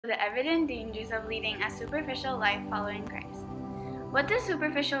The evident dangers of leading a superficial life following Christ. What does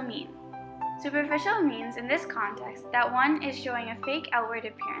superficial mean? Superficial means, in this context, that one is showing a fake outward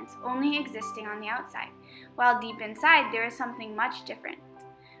appearance, only existing on the outside, while deep inside there is something much different.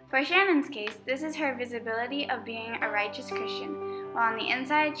 For Shannon's case, this is her visibility of being a righteous Christian, while on the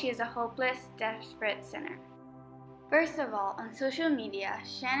inside she is a hopeless, desperate sinner. First of all, on social media,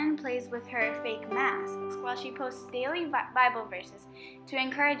 Shannon plays with her fake masks while she posts daily Bible verses to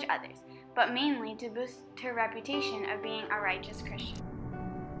encourage others, but mainly to boost her reputation of being a righteous Christian.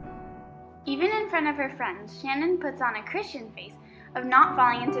 Even in front of her friends, Shannon puts on a Christian face of not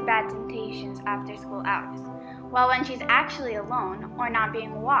falling into bad temptations after school hours, while when she's actually alone or not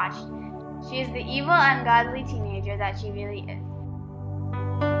being watched, she is the evil, ungodly teenager that she really is.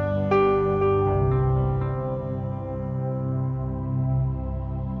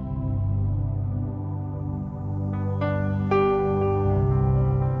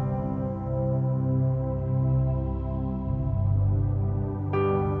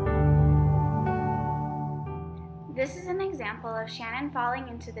 This is an example of Shannon falling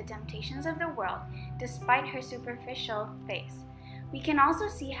into the temptations of the world despite her superficial face. We can also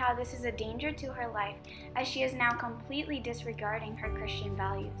see how this is a danger to her life as she is now completely disregarding her Christian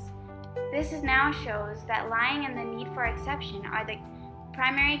values. This now shows that lying and the need for exception are the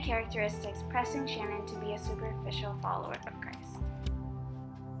primary characteristics pressing Shannon to be a superficial follower of Christ.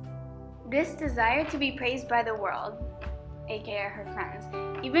 This desire to be praised by the world, aka her friends,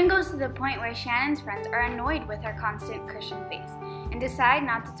 even goes to the point where Shannon's friends are annoyed with her constant Christian face and decide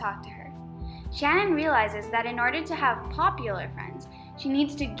not to talk to her. Shannon realizes that in order to have popular friends, she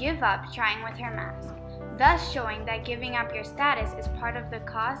needs to give up trying with her mask, thus showing that giving up your status is part of the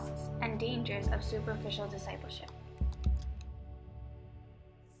costs and dangers of superficial discipleship.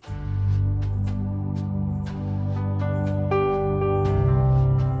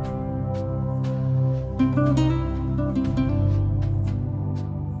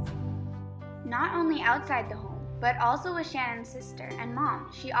 Not only outside the home, but also with Shannon's sister and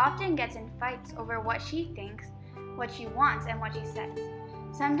mom, she often gets in fights over what she thinks, what she wants, and what she says.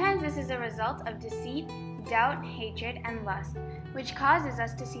 Sometimes this is a result of deceit, doubt, hatred, and lust, which causes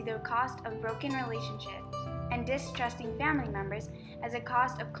us to see the cost of broken relationships and distrusting family members as a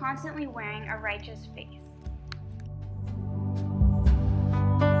cost of constantly wearing a righteous face.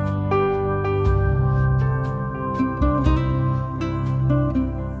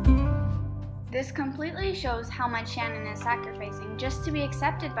 This completely shows how much Shannon is sacrificing just to be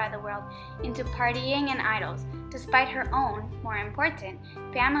accepted by the world into partying and idols, despite her own, more important,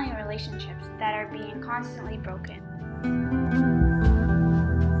 family relationships that are being constantly broken.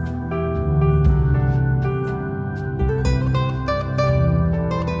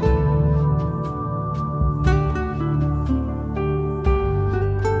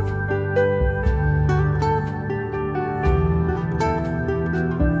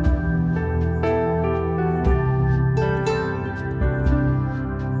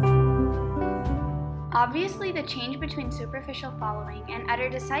 Obviously, the change between superficial following and utter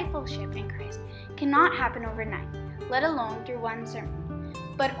discipleship in Christ cannot happen overnight, let alone through one sermon.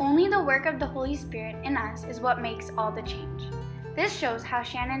 But only the work of the Holy Spirit in us is what makes all the change. This shows how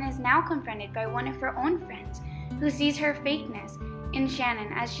Shannon is now confronted by one of her own friends who sees her fakeness in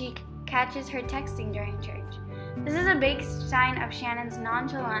Shannon as she catches her texting during church. This is a big sign of Shannon's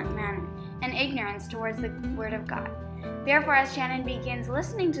nonchalant manner and ignorance towards the Word of God. Therefore, as Shannon begins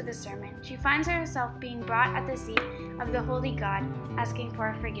listening to the sermon, she finds herself being brought at the seat of the Holy God, asking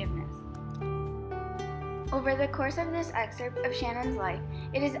for forgiveness. Over the course of this excerpt of Shannon's life,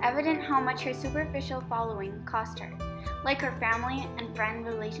 it is evident how much her superficial following cost her, like her family and friend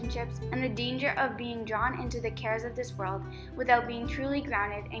relationships, and the danger of being drawn into the cares of this world without being truly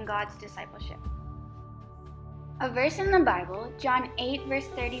grounded in God's discipleship. A verse in the Bible, John 8, verse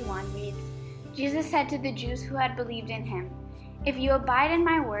 31 reads, Jesus said to the Jews who had believed in him, "If you abide in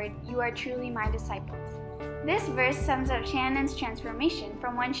my word, you are truly my disciples." This verse sums up Shannon's transformation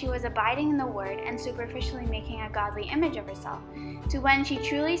from when she was abiding in the word and superficially making a godly image of herself, to when she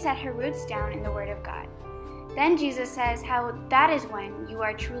truly set her roots down in the word of God. Then Jesus says how that is when you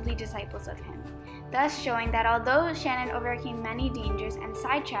are truly disciples of him, thus showing that although Shannon overcame many dangers and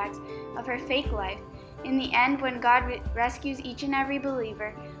sidetracks of her fake life, in the end, when God rescues each and every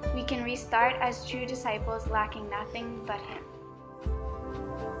believer, we can restart as true disciples lacking nothing but him.